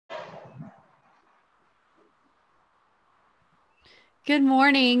Good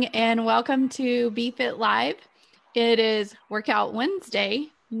morning and welcome to Be Fit Live. It is Workout Wednesday,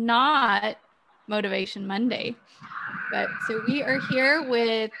 not Motivation Monday. So we are here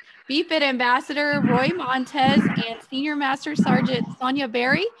with Be Fit Ambassador Roy Montez and Senior Master Sergeant Sonja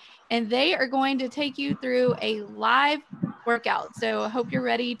Berry, and they are going to take you through a live workout. So I hope you're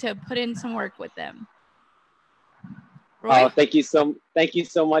ready to put in some work with them. Roy? Oh, thank you so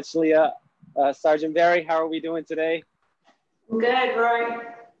much, Leah. Sergeant Berry, how are we doing today? Good, Roy.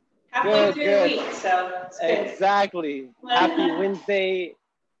 Halfway through the week, so it's good. Exactly. Happy Wednesday,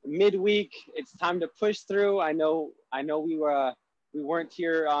 midweek. It's time to push through. I know we weren't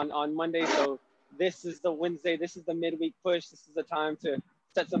here on Monday, so this is the Wednesday. This is the midweek push. This is the time to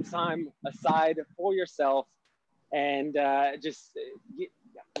set some time aside for yourself and just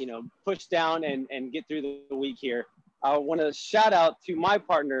push down and get through the week here. I want to shout out to my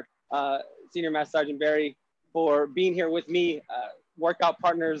partner, Senior Master Sergeant Berry, for being here with me. Workout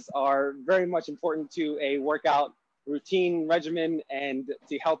partners are very much important to a workout routine regimen and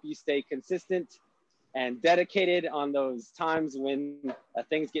to help you stay consistent and dedicated on those times when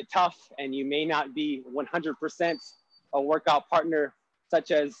things get tough and you may not be 100% a workout partner,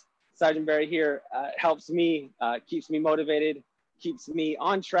 such as Sergeant Berry here helps me, keeps me motivated, keeps me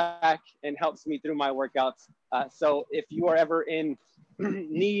on track, and helps me through my workouts. So if you are ever in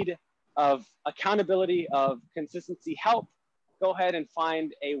need of accountability, of consistency help, go ahead and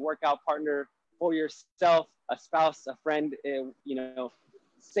find a workout partner for yourself, a spouse, a friend,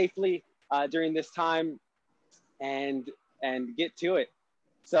 safely during this time and get to it.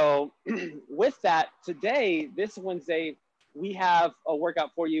 So with that, today, this Wednesday, we have a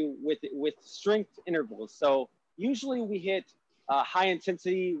workout for you with strength intervals. So usually we hit high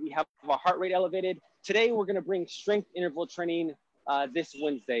intensity, we have our heart rate elevated. Today, we're gonna bring strength interval training this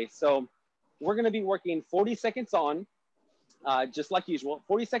Wednesday. So we're gonna be working 40 seconds on, just like usual,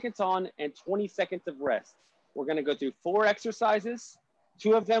 40 seconds on and 20 seconds of rest. We're gonna go through 4 exercises.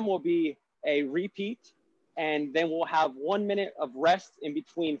 2 of them will be a repeat, and then we'll have 1 minute of rest in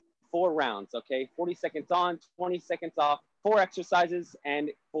between 4 rounds, okay? 40 seconds on, 20 seconds off, 4 exercises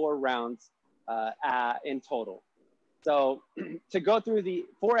and 4 rounds in total. So to go through the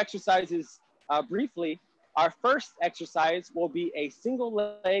 4 exercises briefly, our first exercise will be a single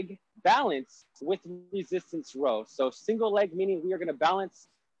leg balance with resistance row. So single leg meaning we are gonna balance,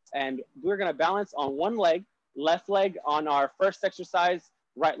 and we're gonna balance on one leg, left leg on our first exercise,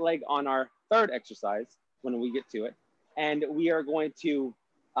 right leg on our third exercise when we get to it. And we are going to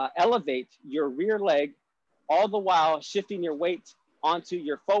elevate your rear leg all the while shifting your weight onto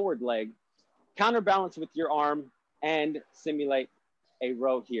your forward leg, counterbalance with your arm, and simulate a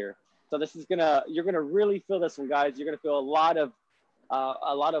row here. So this is you're gonna really feel this one, guys. You're gonna feel a lot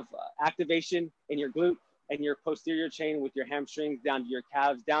of activation in your glute and your posterior chain with your hamstrings down to your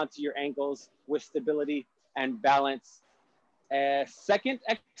calves, down to your ankles with stability and balance. Second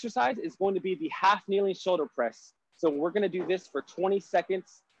exercise is going to be the half kneeling shoulder press. So we're gonna do this for 20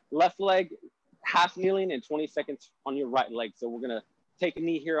 seconds, left leg, half kneeling, and 20 seconds on your right leg. So we're gonna take a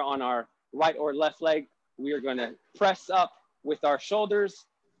knee here on our right or left leg. We are gonna press up with our shoulders,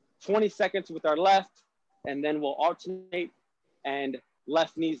 20 seconds with our left, and then we'll alternate and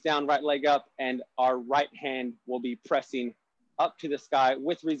left knees down, right leg up, and our right hand will be pressing up to the sky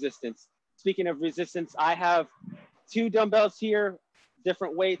with resistance. Speaking of resistance, I have 2 dumbbells here,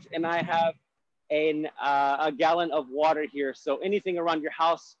 different weights, and I have a gallon of water here. So anything around your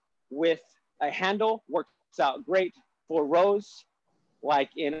house with a handle works out great for rows, like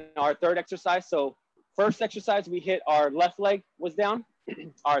in our third exercise. So first exercise, we hit our left leg was down.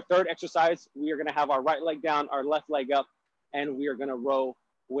 Our third exercise, we are gonna have our right leg down, our left leg up, and we are gonna row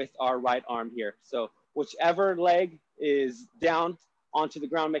with our right arm here. So whichever leg is down onto the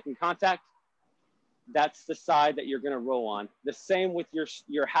ground making contact, that's the side that you're gonna row on. The same with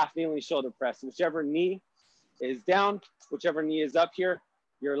your half kneeling shoulder press. Whichever knee is down, whichever knee is up here,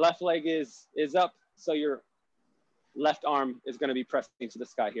 your left leg is up, so your left arm is gonna be pressing to the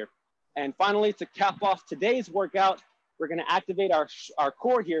sky here. And finally, to cap off today's workout, we're gonna activate our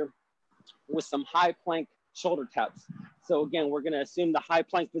core here with some high plank shoulder taps. So again, we're gonna assume the high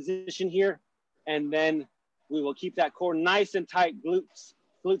plank position here, and then we will keep that core nice and tight,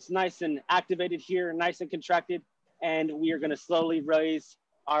 glutes nice and activated here, nice and contracted. And we are gonna slowly raise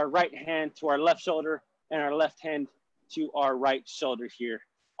our right hand to our left shoulder and our left hand to our right shoulder here,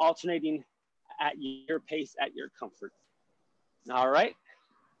 alternating at your pace, at your comfort. All right.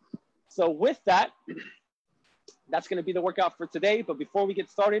 So with that, that's gonna be the workout for today. But before we get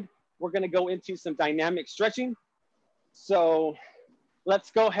started, we're gonna go into some dynamic stretching. So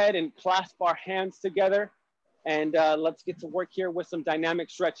let's go ahead and clasp our hands together And let's get to work here with some dynamic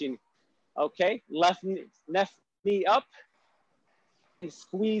stretching. Okay, left knee up, and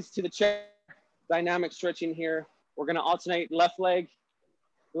squeeze to the chair. Dynamic stretching here. We're gonna alternate left leg,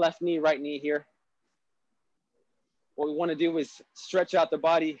 left knee, right knee here. What we wanna do is stretch out the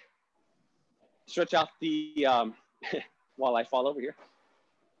body, stretch out the, while I fall over here.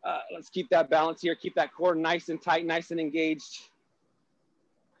 Let's keep that balance here. Keep that core nice and tight, nice and engaged.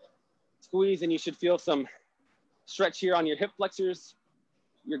 Squeeze, and you should feel some stretch here on your hip flexors,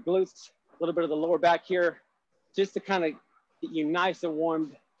 your glutes, a little bit of the lower back here, just to kind of get you nice and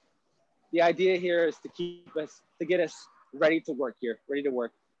warmed. The idea here is to get us ready to work here, ready to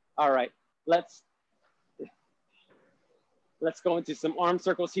work. All right, let's go into some arm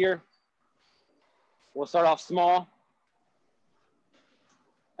circles here. We'll start off small,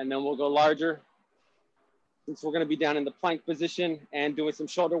 and then we'll go larger. Since we're gonna be down in the plank position and doing some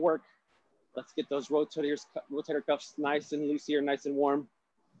shoulder work, let's get those rotator cuffs nice and loose here, nice and warm.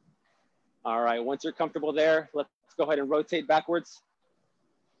 All right, once you're comfortable there, let's go ahead and rotate backwards.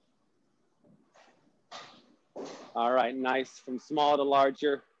 All right, nice, from small to large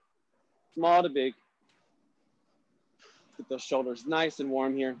here, small to big. Get those shoulders nice and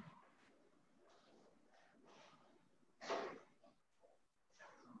warm here.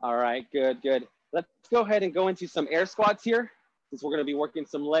 All right, good, good. Let's go ahead and go into some air squats here. Since we're gonna be working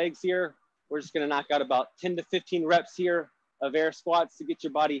some legs here, we're just gonna knock out about 10 to 15 reps here of air squats to get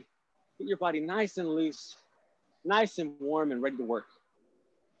your body nice and loose, nice and warm and ready to work.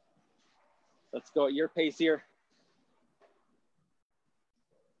 Let's go at your pace here.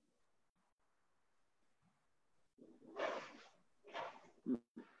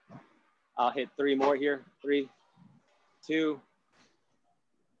 I'll hit 3 more here. 3, 2,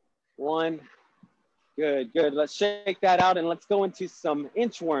 1. Good, good. Let's shake that out and let's go into some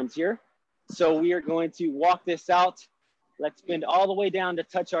inchworms here. So we are going to walk this out. Let's bend all the way down to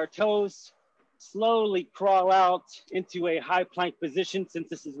touch our toes. Slowly crawl out into a high plank position, since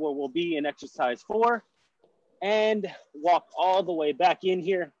this is where we'll be in exercise 4. And walk all the way back in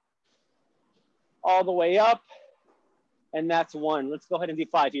here. All the way up. And that's 1. Let's go ahead and do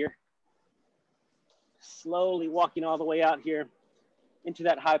 5 here. Slowly walking all the way out here into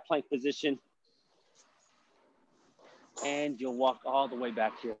that high plank position. And you'll walk all the way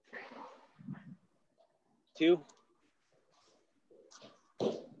back here. 2.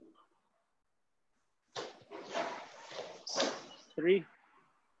 3.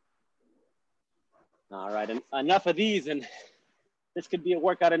 All right, enough of these, and this could be a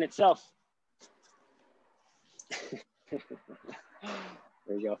workout in itself. There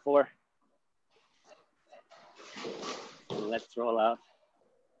you go, 4. Let's roll out.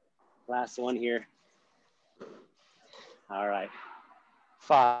 Last one here. All right,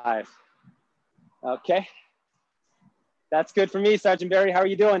 5. Okay. That's good for me, Sergeant Berry. How are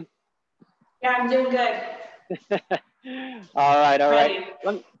you doing? Yeah, I'm doing good. All right, all right.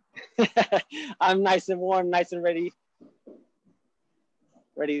 I'm nice and warm, nice and ready.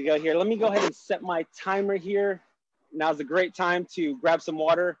 Ready to go here. Let me go ahead and set my timer here. Now's a great time to grab some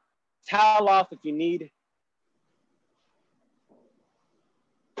water. Towel off if you need.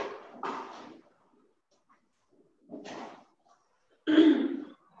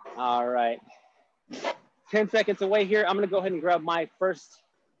 All right. 10 seconds away here. I'm gonna go ahead and grab my first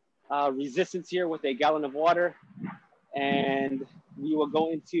resistance here with a gallon of water. And we will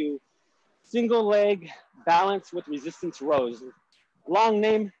go into single leg balance with resistance rows. Long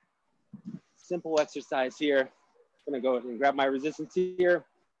name, simple exercise here. I'm gonna go ahead and grab my resistance here.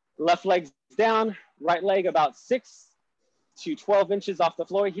 Left leg's down, right leg about 6 to 12 inches off the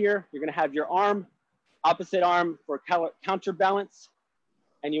floor here. You're gonna have your arm, opposite arm for counterbalance.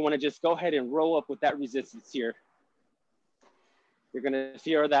 And you wanna just go ahead and row up with that resistance here. You're gonna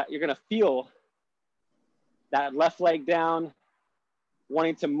feel that left leg down,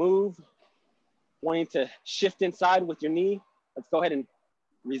 wanting to move, wanting to shift inside with your knee. Let's go ahead and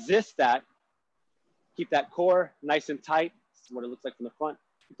resist that. Keep that core nice and tight. This is what it looks like from the front.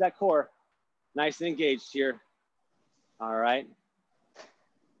 Keep that core nice and engaged here. All right.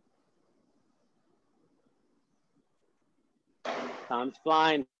 Time's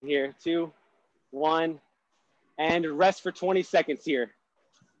flying here. 2, 1, and rest for 20 seconds here.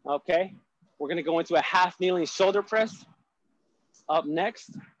 Okay. We're gonna go into a half kneeling shoulder press. Up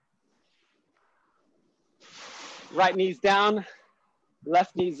next. Right knee's down,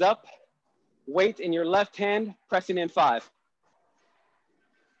 left knee's up. Weight in your left hand, pressing in 5.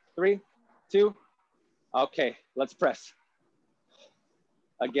 3, 2, okay, let's press.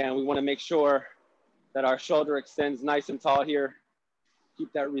 Again, we wanna make sure that our shoulder extends nice and tall here.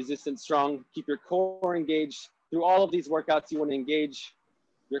 Keep that resistance strong. Keep your core engaged. Through all of these workouts, you want to engage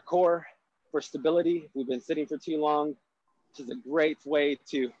your core for stability. If we've been sitting for too long, this is a great way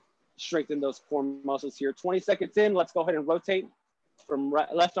to strengthen those core muscles here. 20 seconds in, let's go ahead and rotate from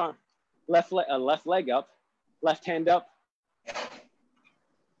left leg up, left hand up.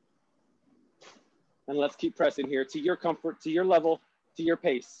 And let's keep pressing here to your comfort, to your level, to your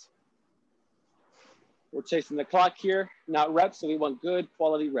pace. We're chasing the clock here, not reps, so we want good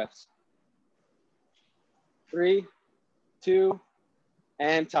quality reps. 3, 2,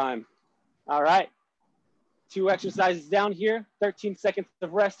 and time. All right. 2 exercises down here, 13 seconds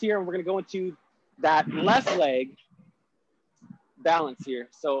of rest here, and we're gonna go into that left leg balance here.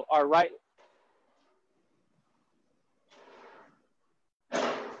 So our right, all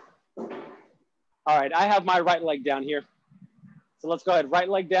right, I have my right leg down here. So let's go ahead, right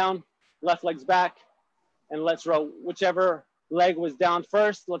leg down, left leg's back, and let's row. Whichever leg was down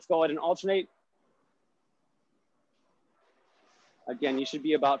first, let's go ahead and alternate. Again, you should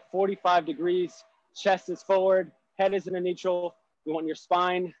be about 45 degrees. Chest is forward, head is in a neutral. You want your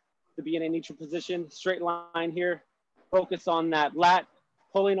spine to be in a neutral position, straight line here. Focus on that lat,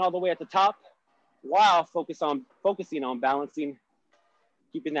 pulling all the way at the top, while focusing on balancing,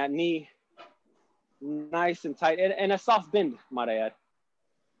 keeping that knee nice and tight, and a soft bend, might I add.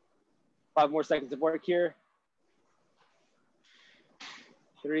 5 more seconds of work here.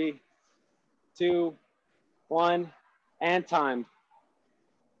 3, 2, 1, and time.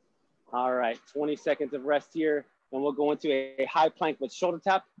 All right, 20 seconds of rest here, and we'll go into a high plank with shoulder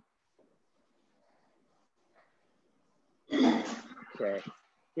tap. Okay,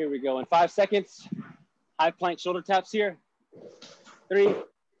 here we go. In 5 seconds, high plank shoulder taps here. 3,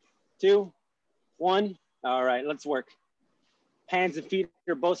 2, 1. All right, let's work. Hands and feet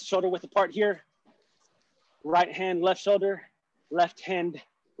are both shoulder width apart here. Right hand, left shoulder, left hand,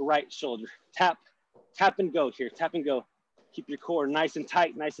 right shoulder. Tap, tap and go here, tap and go. Keep your core nice and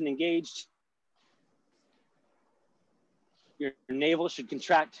tight, nice and engaged. Your navel should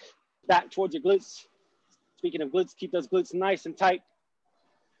contract back towards your glutes. Speaking of glutes, keep those glutes nice and tight.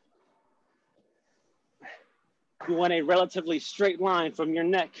 You want a relatively straight line from your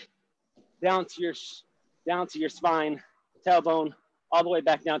neck down to your spine, tailbone, all the way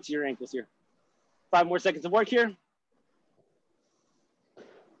back down to your ankles here. 5 more seconds of work here.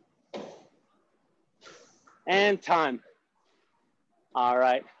 And time. All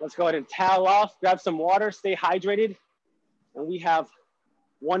right, let's go ahead and towel off, grab some water, stay hydrated. And we have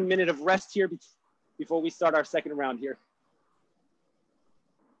 1 minute of rest here before we start our second round here.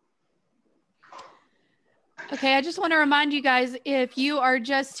 Okay, I just want to remind you guys, if you are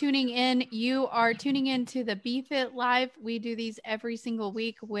just tuning in, you are tuning into the BFit Live. We do these every single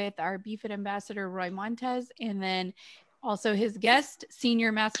week with our BFit ambassador, Roy Montez, and then also his guest,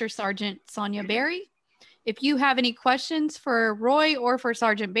 Senior Master Sergeant Sonja Berry. If you have any questions for Roy or for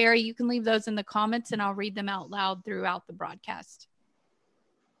Sergeant Berry, you can leave those in the comments and I'll read them out loud throughout the broadcast.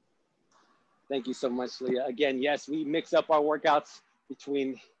 Thank you so much, Leah. Again, yes, we mix up our workouts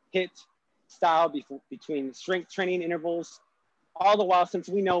between HIIT style, between strength training intervals, all the while, since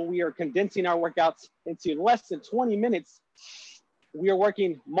we know we are condensing our workouts into less than 20 minutes, we are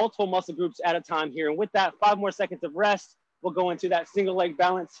working multiple muscle groups at a time here. And with that, 5 more seconds of rest, we'll go into that single leg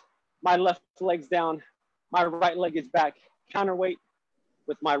balance. My left leg's down, my right leg is back, counterweight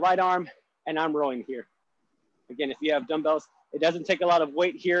with my right arm, and I'm rowing here. Again, if you have dumbbells, it doesn't take a lot of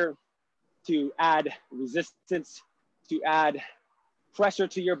weight here to add resistance, to add pressure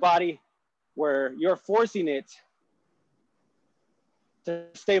to your body, where you're forcing it to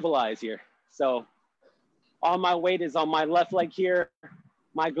stabilize here. So all my weight is on my left leg here.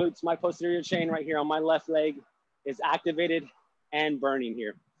 My glutes, my posterior chain right here on my left leg is activated and burning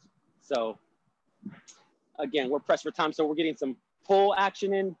here. So again, we're pressed for time. So we're getting some pull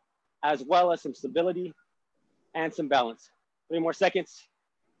action in, as well as some stability and some balance. 3 more seconds,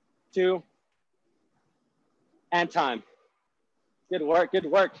 2, and time. Good work, good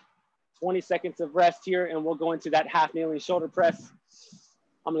work. 20 seconds of rest here, and we'll go into that half kneeling shoulder press.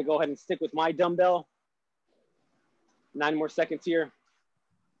 I'm gonna go ahead and stick with my dumbbell. 9 more seconds here.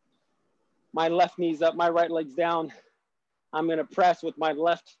 My left knee's up, my right leg's down. I'm gonna press with my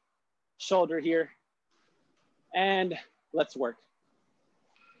left shoulder here, and let's work.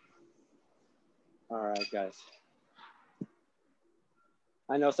 All right, guys.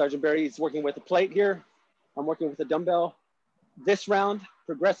 I know Sergeant Berry is working with a plate here. I'm working with a dumbbell. This round,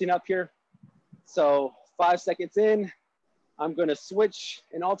 progressing up here. So 5 seconds in, I'm gonna switch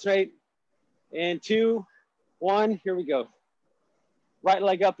and alternate in 2, 1, here we go. Right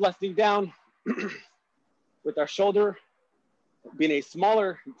leg up, left knee down with our shoulder being a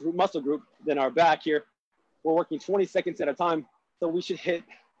smaller muscle group than our back here, we're working 20 seconds at a time. So we should hit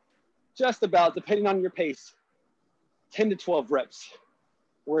just about, depending on your pace, 10 to 12 reps.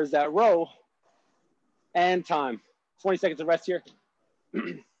 Whereas that row and time, 20 seconds of rest here.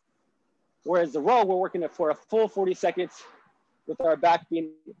 Whereas the row, we're working for a full 40 seconds with our back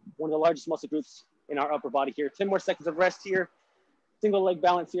being one of the largest muscle groups in our upper body here. 10 more seconds of rest here. Single leg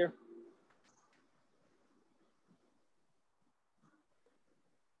balance here.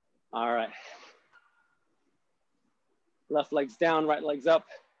 All right. Left leg's down, right leg's up.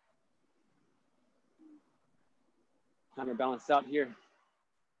 Counterbalance out here.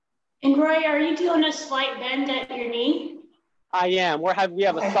 And Roy, are you doing a slight bend at your knee? I am. We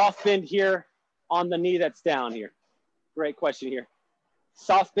have a soft bend here on the knee that's down here. Great question here.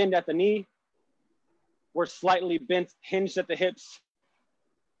 Soft bend at the knee. We're slightly bent, hinged at the hips,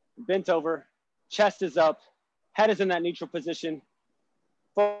 bent over, chest is up, head is in that neutral position.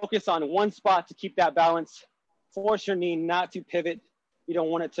 Focus on one spot to keep that balance. Force your knee not to pivot. You don't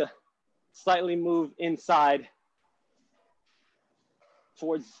want it to slightly move inside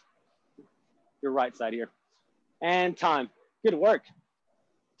towards your right side here. And time. Good work.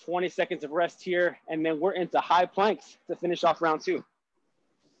 20 seconds of rest here, and then we're into high planks to finish off round 2.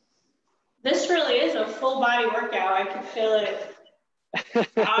 This really is a full body workout. I can feel it.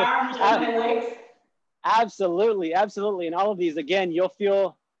 Arms and my legs. Absolutely, absolutely. And all of these, again, you'll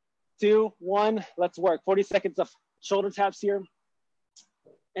feel 2, 1, let's work. 40 seconds of shoulder taps here.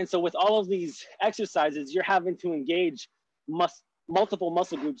 And so with all of these exercises, you're having to engage multiple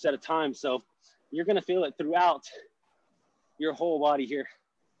muscle groups at a time. So you're gonna feel it throughout your whole body here.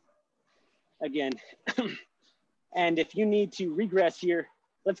 Again, and if you need to regress here,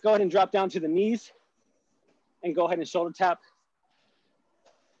 let's go ahead and drop down to the knees and go ahead and shoulder tap.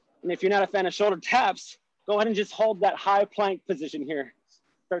 And if you're not a fan of shoulder taps, go ahead and just hold that high plank position here.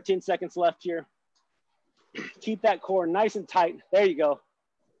 13 seconds left here. Keep that core nice and tight. There you go.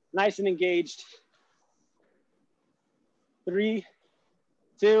 Nice and engaged. 3,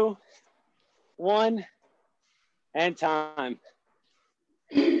 2, 1, and time.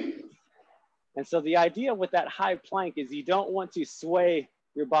 And so the idea with that high plank is you don't want to sway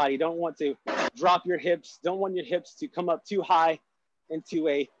your body. You don't want to drop your hips. Don't want your hips to come up too high into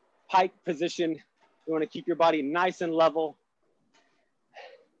a pike position. You want to keep your body nice and level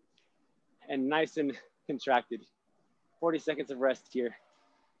and nice and contracted. 40 seconds of rest here.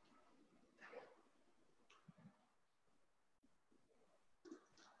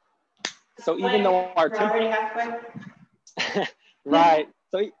 So even though our tempo, right.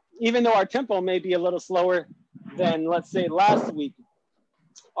 So even though our tempo may be a little slower than, let's say, last week,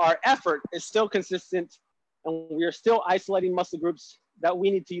 our effort is still consistent, and we are still isolating muscle groups that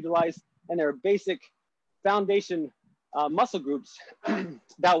we need to utilize, and they're basic foundation muscle groups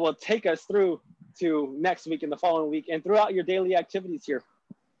that will take us through to next week and the following week and throughout your daily activities here.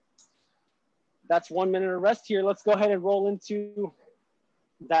 That's 1 minute of rest here. Let's go ahead and roll into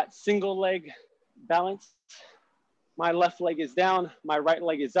that single leg balance. My left leg is down, my right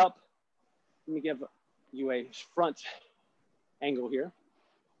leg is up. Let me give you a front angle here.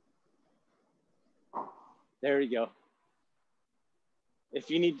 There you go. If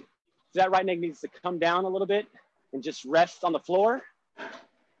you need, that right leg needs to come down a little bit and just rest on the floor.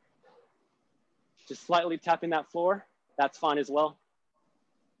 Just slightly tapping that floor, that's fine as well.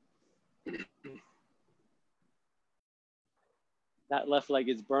 That left leg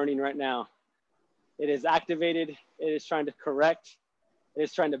is burning right now. It is activated, it is trying to correct, it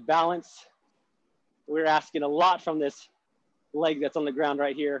is trying to balance. We're asking a lot from this leg that's on the ground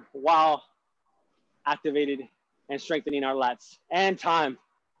right here while activated and strengthening our lats. And time.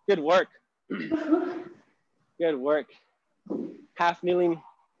 Good work. Good work. Half kneeling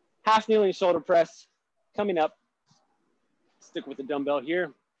shoulder press coming up. Stick with the dumbbell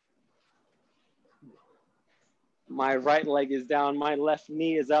here. My right leg is down, my left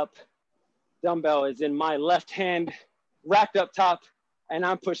knee is up. Dumbbell is in my left hand, racked up top, and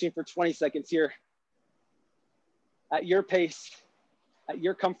I'm pushing for 20 seconds here. At your pace, at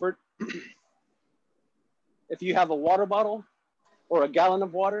your comfort. If you have a water bottle or a gallon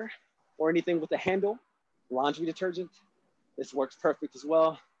of water or anything with a handle, laundry detergent, this works perfect as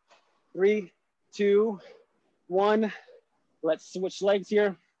well. 3, 2, 1. Let's switch legs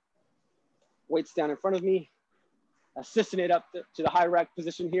here. Weights down in front of me. Assisting it up to the high rack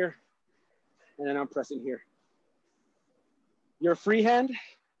position here. And then I'm pressing here. Your free hand,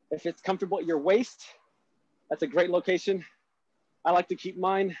 if it's comfortable at your waist, that's a great location. I like to keep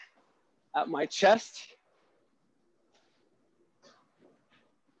mine at my chest.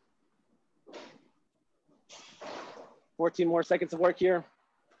 14 more seconds of work here.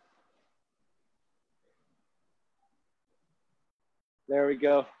 There we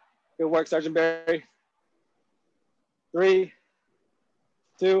go. Good work, Sergeant Berry. 3,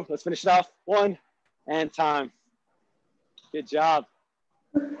 2, let's finish it off. 1, and time. Good job.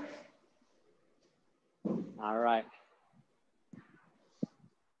 All right.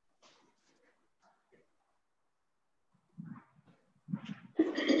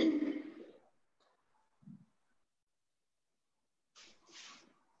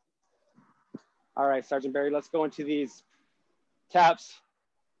 All right, Sergeant Berry, let's go into these taps.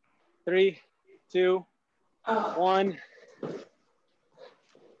 3, 2, 1.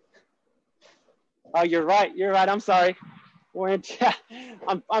 Oh, you're right. You're right. I'm sorry. We're into,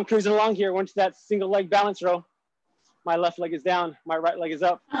 I'm cruising along here. We're into that single leg balance row. My left leg is down. My right leg is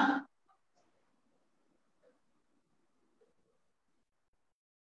up.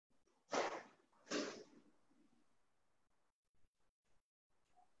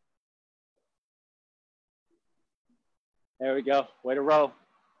 There we go. Way to row.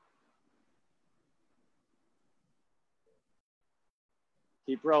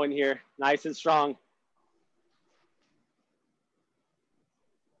 Keep rowing here. Nice and strong.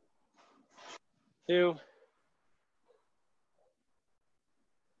 Two.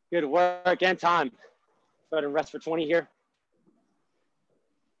 Good work and time. Go ahead and rest for 20 here.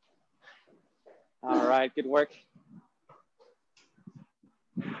 All right, good work.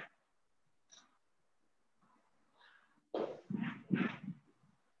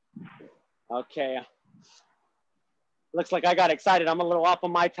 Okay. Looks like I got excited. I'm a little off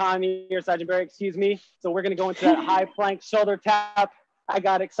on my time here, Sergeant Berry, excuse me. So we're gonna go into that high plank shoulder tap. I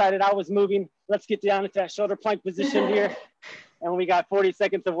got excited, I was moving. Let's get down into that shoulder plank position here. And we got 40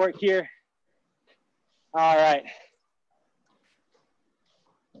 seconds of work here. All right.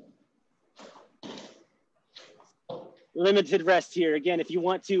 Limited rest here. Again, if you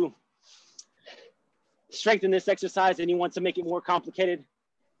want to strengthen this exercise and you want to make it more complicated,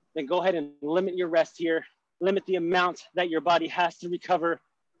 then go ahead and limit your rest here. Limit the amount that your body has to recover.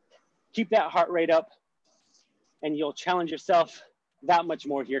 Keep that heart rate up and you'll challenge yourself that much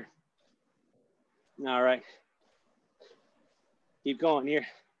more here. All right. Keep going here.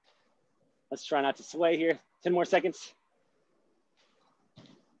 Let's try not to sway here. 10 more seconds.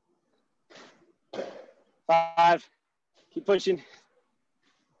 5, keep pushing.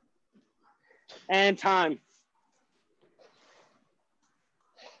 And time.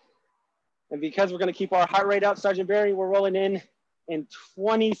 And because we're gonna keep our heart rate up, Sergeant Berry, we're rolling in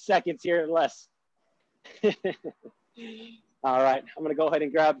 20 seconds here or less. All right, I'm gonna go ahead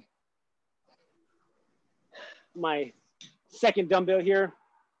and grab my second dumbbell here.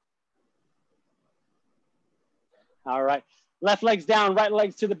 All right, left leg's down, right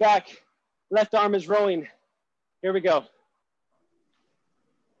leg's to the back. Left arm is rowing. Here we go.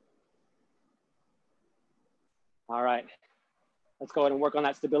 All right, let's go ahead and work on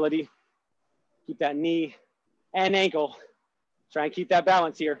that stability. Keep that knee and ankle. Try and keep that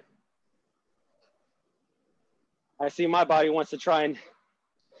balance here. I see my body wants to try and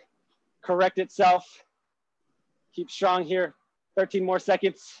correct itself. Keep strong here. 13 more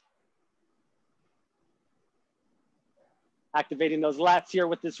seconds. Activating those lats here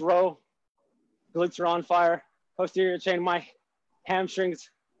with this row. Glutes are on fire. Posterior chain, my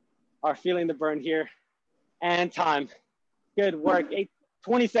hamstrings are feeling the burn here. And time. Good work.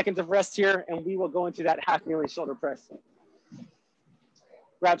 20 seconds of rest here, and we will go into that half kneeling shoulder press.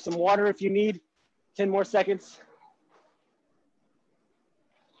 Grab some water if you need. 10 more seconds.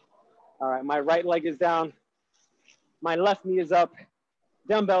 All right, my right leg is down. My left knee is up.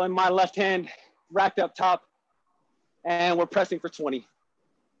 Dumbbell in my left hand, racked up top, and we're pressing for 20.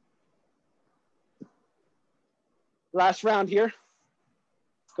 Last round here.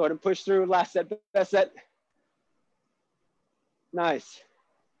 Let's go ahead and push through. Last set, best set. Nice.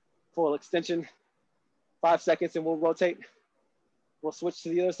 Full extension. 5 seconds and we'll rotate. We'll switch to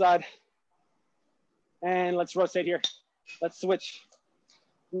the other side. And let's rotate here. Let's switch.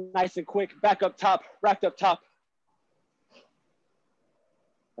 Nice and quick. Back up top, racked up top.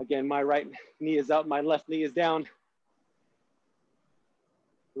 Again, my right knee is up, my left knee is down.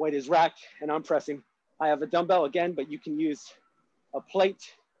 Weight is racked and I'm pressing. I have a dumbbell again, but you can use a plate.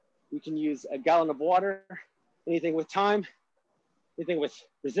 You can use a gallon of water, anything with time. Anything with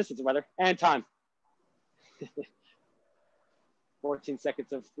resistance, rather, and time. 14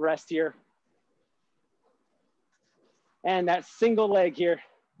 seconds of rest here. And that single leg here.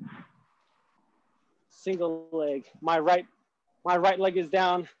 Single leg. My right leg is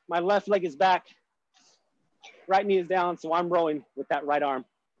down. My left leg is back. Right knee is down, so I'm rowing with that right arm.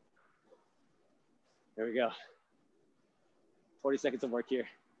 There we go. 40 seconds of work here.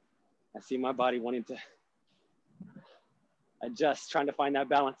 I see my body wanting to adjust, trying to find that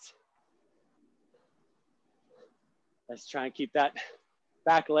balance. Let's try and keep that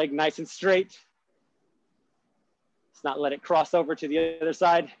back leg nice and straight. Let's not let it cross over to the other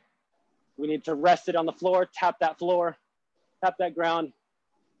side. We need to rest it on the floor, tap that ground.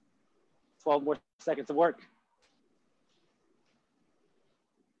 12 more seconds of work.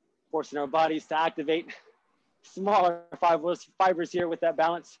 Forcing our bodies to activate smaller fibers here with that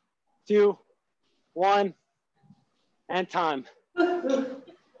balance. 2, 1, and time.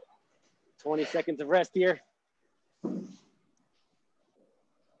 20 seconds of rest here.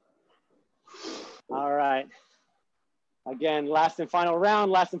 All right. Again, last and final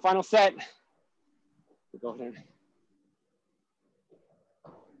round, last and final set. We'll go ahead.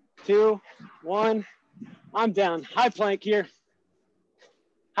 2, 1, I'm down. High plank here.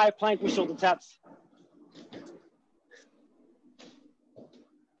 High plank with shoulder taps.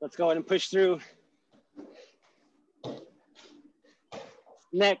 Let's go ahead and push through.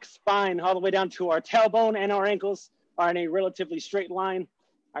 Neck, spine, all the way down to our tailbone, and our ankles are in a relatively straight line.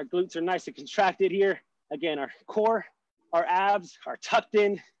 Our glutes are nice and contracted here. Again, our core, our abs are tucked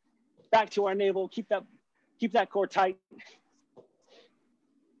in, back to our navel. Keep that core tight.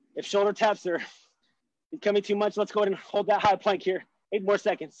 If shoulder taps are becoming too much, let's go ahead and hold that high plank here. 8 more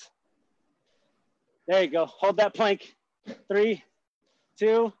seconds. There you go. Hold that plank. 3,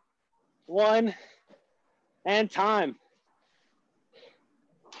 2, 1, and time.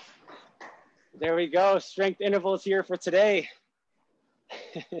 There we go. Strength intervals here for today.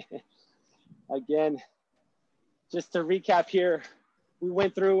 Again, just to recap here, we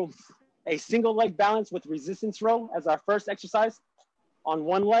went through a single leg balance with resistance row as our first exercise on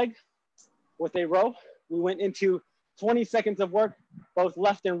one leg with a row. We went into 20 seconds of work, both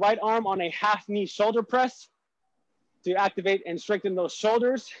left and right arm on a half knee shoulder press to activate and strengthen those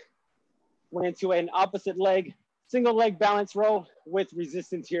shoulders. Went into an opposite leg, single leg balance row with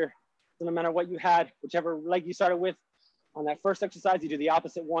resistance here. So no matter what you had, whichever leg you started with on that first exercise, you do the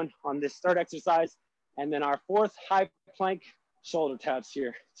opposite one on this third exercise. And then our fourth high plank shoulder taps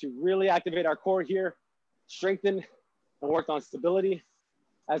here to really activate our core here, strengthen and work on stability,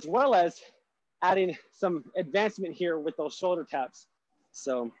 as well as adding some advancement here with those shoulder taps.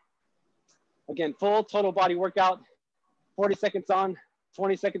 So again, full total body workout, 40 seconds on,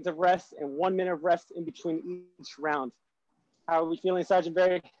 20 seconds of rest, and 1 minute of rest in between each round. How are we feeling, Sergeant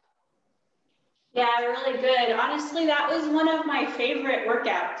Berry? Yeah, really good. Honestly, that was one of my favorite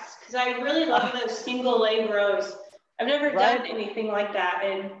workouts because I really love those single leg rows. I've never done anything like that,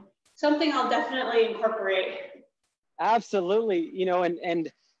 and something I'll definitely incorporate. Absolutely. You know, and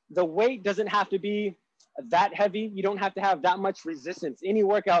the weight doesn't have to be that heavy. You don't have to have that much resistance. Any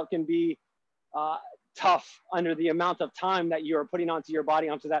workout can be tough under the amount of time that you're putting onto your body,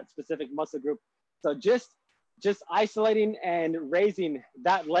 onto that specific muscle group. So just isolating and raising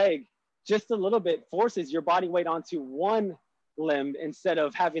that leg just a little bit forces your body weight onto one limb instead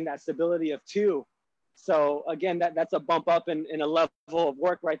of having that stability of 2. So again, that's a bump up in a level of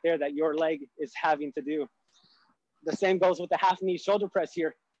work right there that your leg is having to do. The same goes with the half knee shoulder press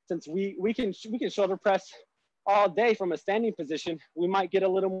here. Since we can shoulder press all day from a standing position, we might get a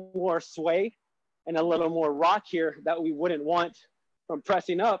little more sway and a little more rock here that we wouldn't want from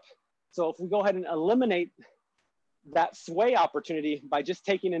pressing up. So if we go ahead and eliminate that sway opportunity by just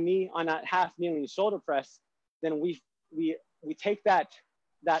taking a knee on that half kneeling shoulder press, then we take that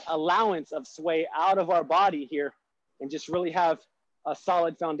allowance of sway out of our body here and just really have a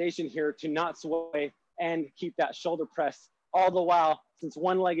solid foundation here to not sway and keep that shoulder press. All the while, since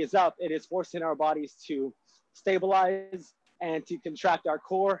one leg is up, it is forcing our bodies to stabilize and to contract our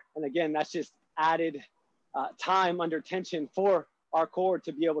core. And again, that's just added time under tension for our core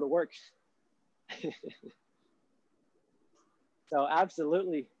to be able to work. So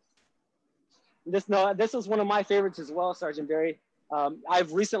absolutely. This was one of my favorites as well, Sergeant Berry.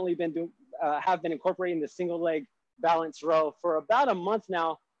 I've recently been incorporating the single leg balance row for about a month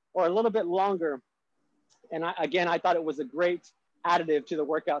now, or a little bit longer. And I thought it was a great additive to the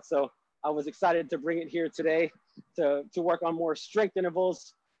workout. So I was excited to bring it here today to work on more strength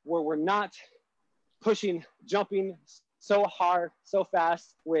intervals where we're not jumping so hard, so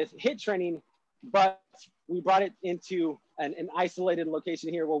fast with HIIT training, but we brought it into an isolated location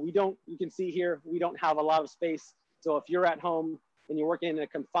here where you can see here, we don't have a lot of space. So if you're at home and you're working in a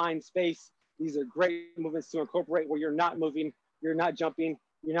confined space, these are great movements to incorporate where you're not moving, you're not jumping,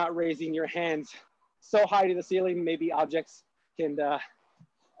 you're not raising your hands so high to the ceiling, maybe objects can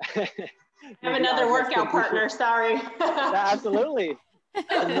have another workout partner, sorry. Absolutely.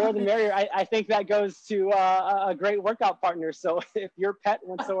 The more the merrier. I think that goes to a great workout partner. So if your pet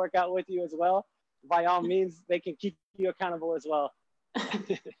wants to work out with you as well, by all means, they can keep you accountable as well.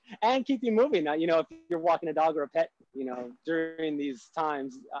 And keep you moving. You know, if you're walking a dog or a pet, you know, during these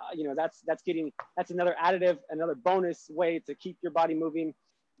times, you know, that's another additive, another bonus way to keep your body moving.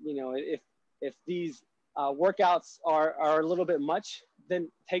 You know, if these workouts are a little bit much,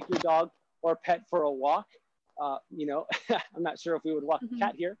 then take your dog or pet for a walk. You know, I'm not sure if we would walk a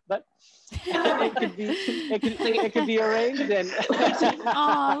cat here, but it could be arranged. And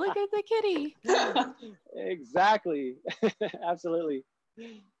oh, look at the kitty. Exactly. Absolutely.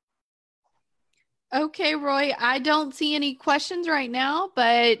 Okay, Roy, I don't see any questions right now,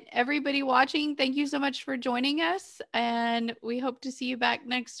 but everybody watching, thank you so much for joining us, and we hope to see you back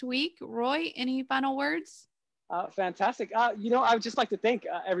next week. Roy, any final words? Fantastic. You know, I would just like to thank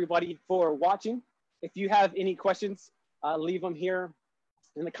everybody for watching. If you have any questions, leave them here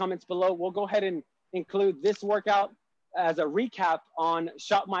in the comments below. We'll go ahead and include this workout as a recap on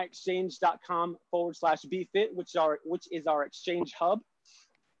shopmyexchange.com/bfit, which is our exchange hub.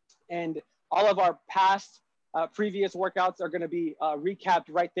 And all of our past previous workouts are going to be recapped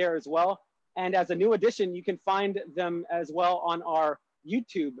right there as well. And as a new addition, you can find them as well on our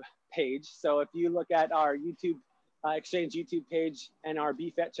YouTube page. So if you look at our Exchange YouTube page and our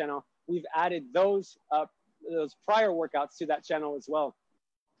BFET channel, we've added those prior workouts to that channel as well.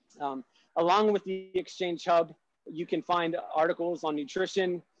 Along with the Exchange Hub, you can find articles on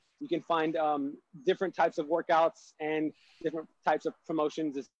nutrition. You can find different types of workouts and different types of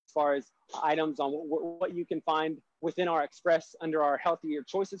promotions as far as items on what you can find within our Express under our Healthier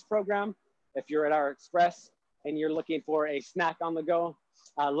Choices program. If you're at our Express and you're looking for a snack on the go,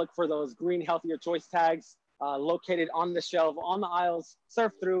 look for those green Healthier Choice tags located on the shelf, on the aisles.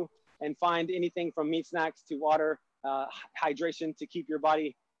 Surf through and find anything from meat snacks to water, hydration to keep your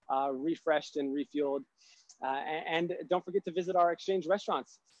body refreshed and refueled. And don't forget to visit our Exchange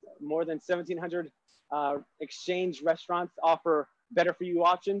restaurants. More than 1,700 Exchange restaurants offer better for you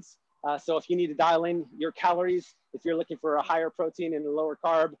options. So if you need to dial in your calories, if you're looking for a higher protein and a lower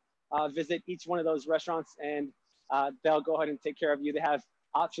carb, visit each one of those restaurants and they'll go ahead and take care of you. They have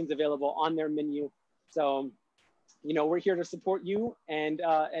options available on their menu. So, you know, we're here to support you and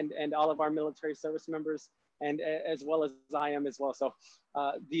all of our military service members, and as well as I am as well. So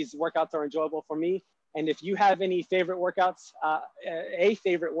these workouts are enjoyable for me. And if you have any favorite workouts, a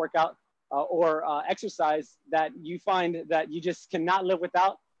favorite workout or exercise that you find that you just cannot live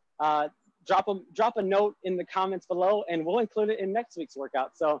without, drop a note in the comments below and we'll include it in next week's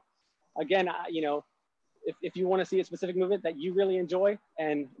workout. So again, you know, if you want to see a specific movement that you really enjoy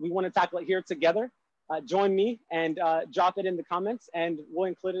and we want to tackle it here together, join me and drop it in the comments and we'll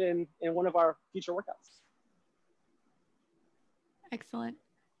include it in one of our future workouts. Excellent.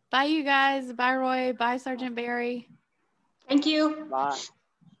 Bye, you guys. Bye, Roy. Bye, Sergeant Berry. Thank you. Bye.